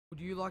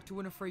Would you like to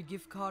win a free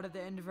gift card at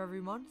the end of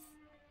every month?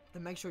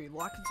 Then make sure you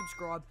like and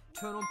subscribe,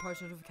 turn on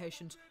post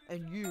notifications,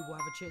 and you will have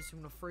a chance to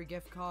win a free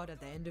gift card at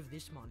the end of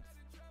this month.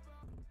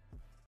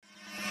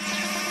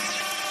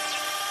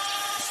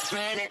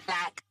 Spread it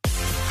back.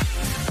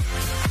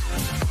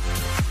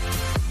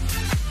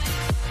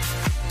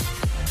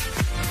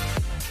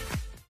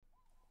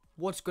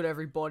 What's good,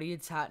 everybody?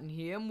 It's Hatton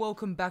here, and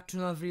welcome back to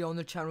another video on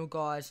the channel,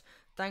 guys.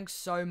 Thanks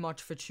so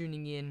much for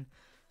tuning in.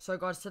 So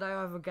guys, today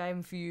I have a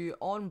game for you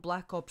on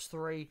Black Ops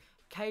 3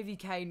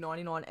 KVK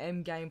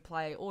 99M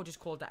gameplay, or just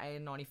call it the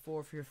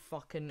AN94 if you're a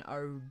fucking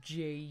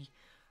OG.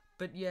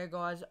 But yeah,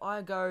 guys,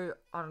 I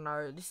don't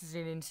know, this is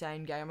an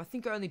insane game. I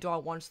think I only die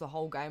once the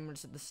whole game when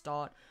it's at the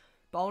start.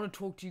 But I want to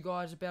talk to you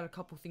guys about a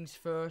couple things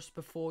first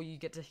before you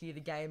get to hear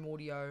the game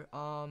audio.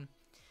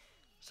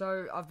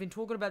 So I've been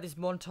talking about this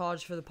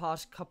montage for the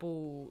past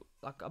couple,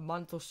 like a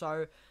month or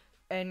so,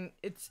 and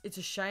it's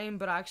a shame,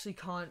 but I actually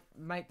can't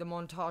make the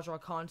montage, or I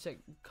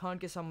can't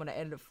get someone to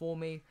edit it for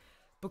me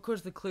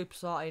because the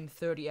clips are in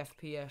 30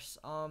 FPS.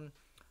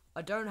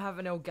 I don't have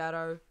an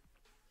Elgato,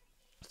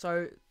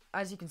 so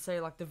as you can see,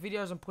 like the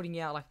videos I'm putting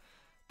out, like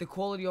the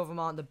quality of them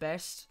aren't the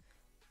best.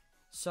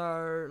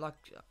 So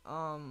like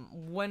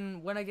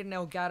when I get an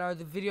Elgato,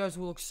 the videos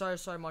will look so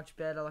much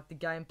better, like the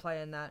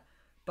gameplay and that.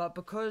 But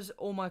because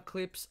all my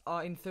clips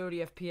are in 30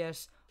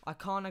 FPS, I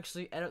can't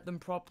actually edit them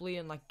properly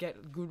and like get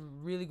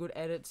really good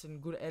edits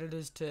and good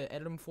editors to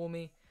edit them for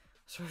me.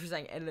 Sorry for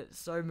saying edit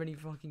so many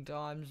fucking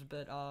times,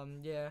 but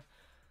yeah.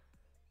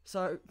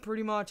 So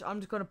pretty much I'm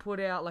just gonna put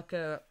out like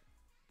a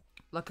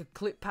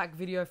clip pack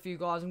video for you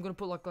guys. I'm gonna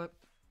put like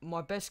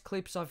my best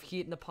clips I've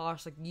hit in the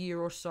past like year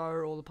or so,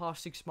 or the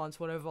past 6 months,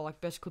 whatever. Like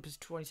best clips is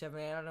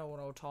 2017. I don't know what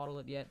I'll title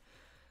it yet,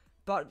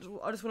 but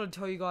I just want to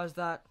tell you guys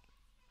that,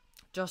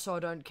 just so I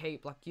don't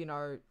keep, like, you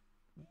know,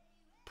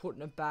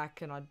 putting it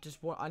back, and I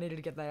needed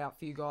to get that out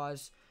for you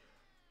guys.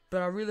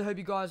 But I really hope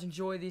you guys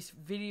enjoy this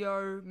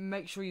video.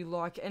 Make sure you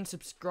like and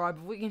subscribe.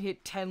 If we can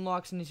hit 10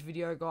 likes in this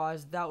video,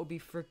 guys, that would be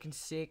freaking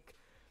sick.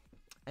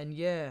 And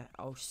yeah,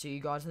 I'll see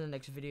you guys in the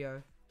next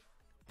video.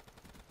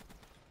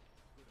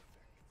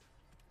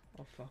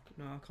 Oh fuck,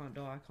 no, I can't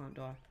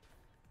die.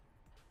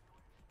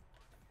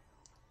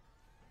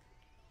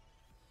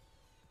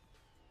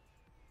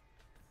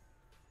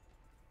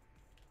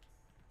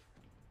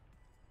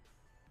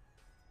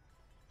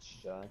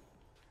 Shy?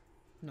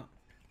 No.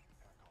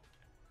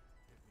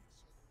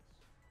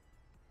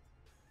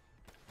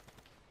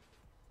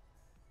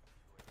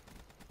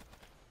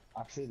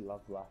 I actually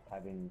love like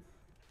having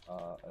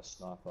a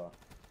sniper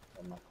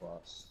in my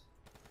class.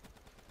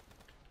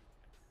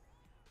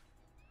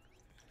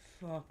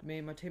 Fuck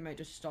me, my teammate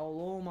just stole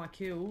all my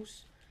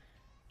kills.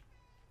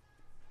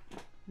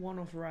 One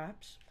off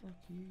wraps. Fuck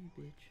you,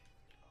 bitch.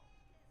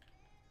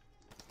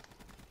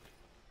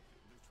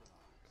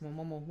 Come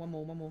on, one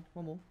more.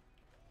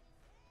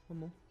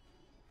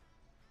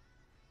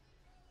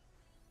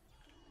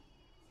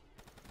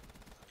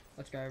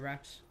 Let's go,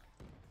 wraps.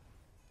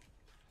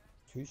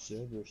 Two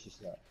servers is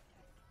that?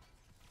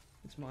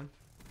 It's mine.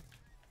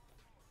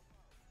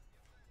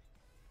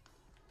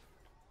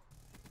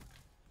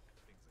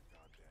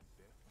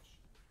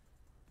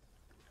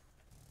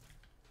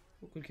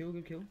 Oh, good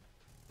kill.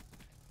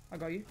 I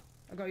got you.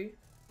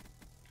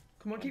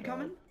 Come on, keep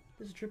coming.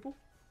 There's a triple.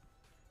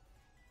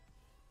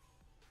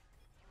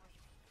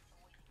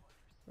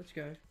 Let's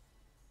go.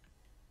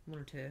 I'm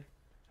on a tear.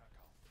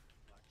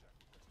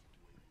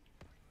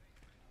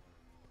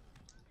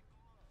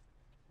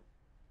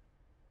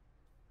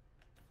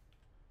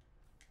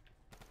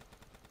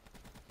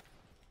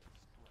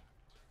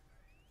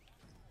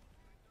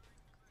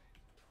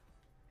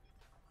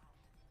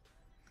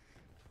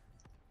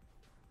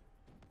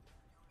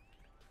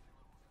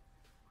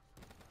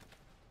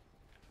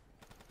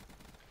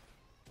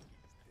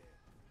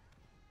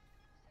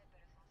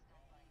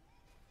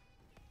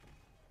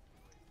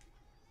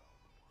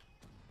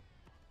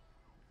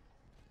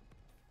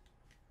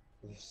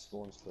 This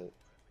spawn split.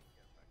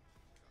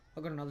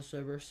 I got another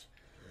Cerberus.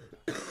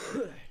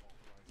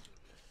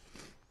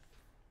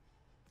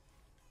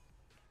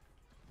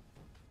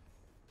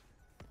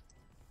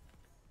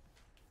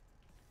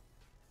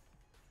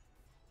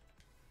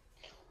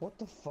 What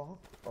the fuck?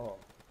 Oh.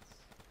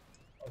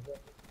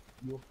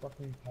 You're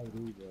fucking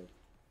KD, bro.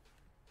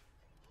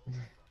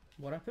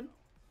 What happened?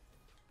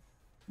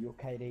 Your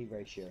KD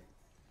ratio.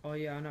 Oh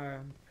yeah, I know.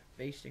 I'm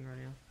beasting right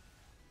now.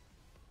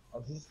 I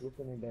was just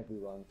looking at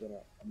everyone's and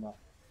I'm like,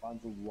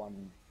 mine's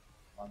one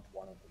at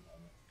the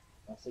moment.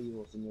 I see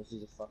yours, and yours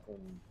is a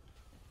fucking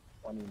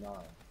 29.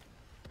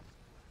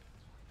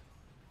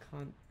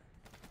 Can't.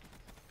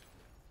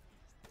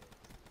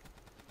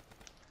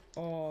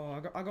 Oh,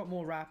 I got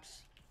more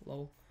wraps.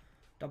 Lol.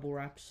 Double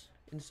wraps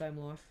in the same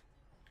life.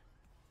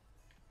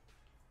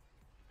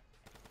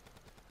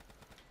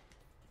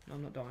 No,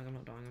 I'm not dying.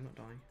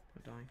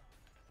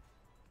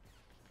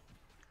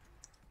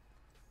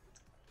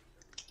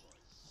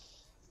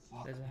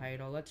 Fuck. There's a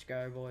hater. Let's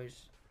go,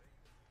 boys.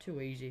 Too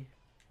easy.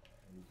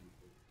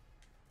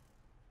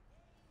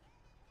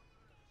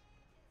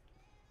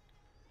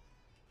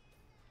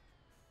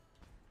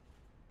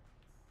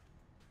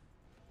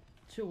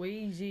 Too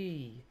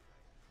easy.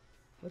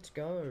 Let's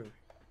go.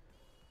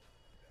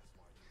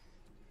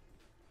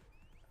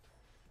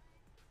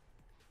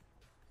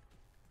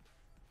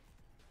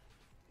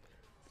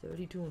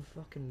 $32 and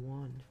fucking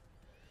 1.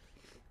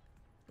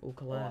 All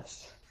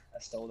collapse. I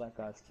stole that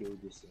guy's kill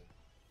just then.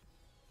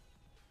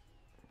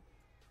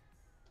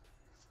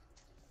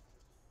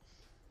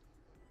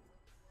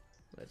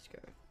 Let's go.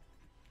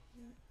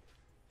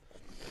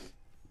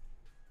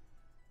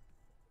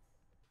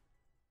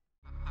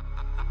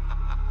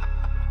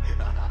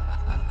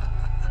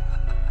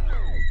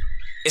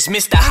 It's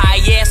Mr.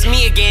 High Ass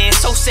me again,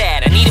 so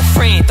sad, I need a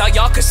friend. Thought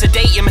y'all could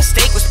sedate, your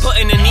mistake was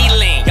putting a needle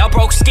in. Y'all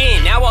broke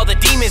skin, now all the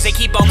demons they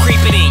keep on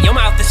creeping in. Your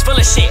mouth is full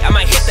of shit, I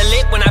might hit the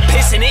lip when I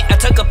piss in it. I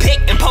took a pic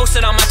and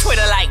posted on my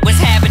Twitter like,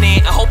 what's happening?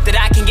 I hope that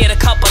I can get a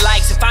couple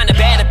likes and find a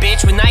better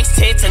bitch with nice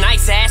tits, a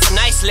nice ass, some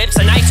nice lips,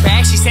 a nice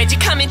bag. She said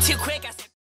you're coming too quick.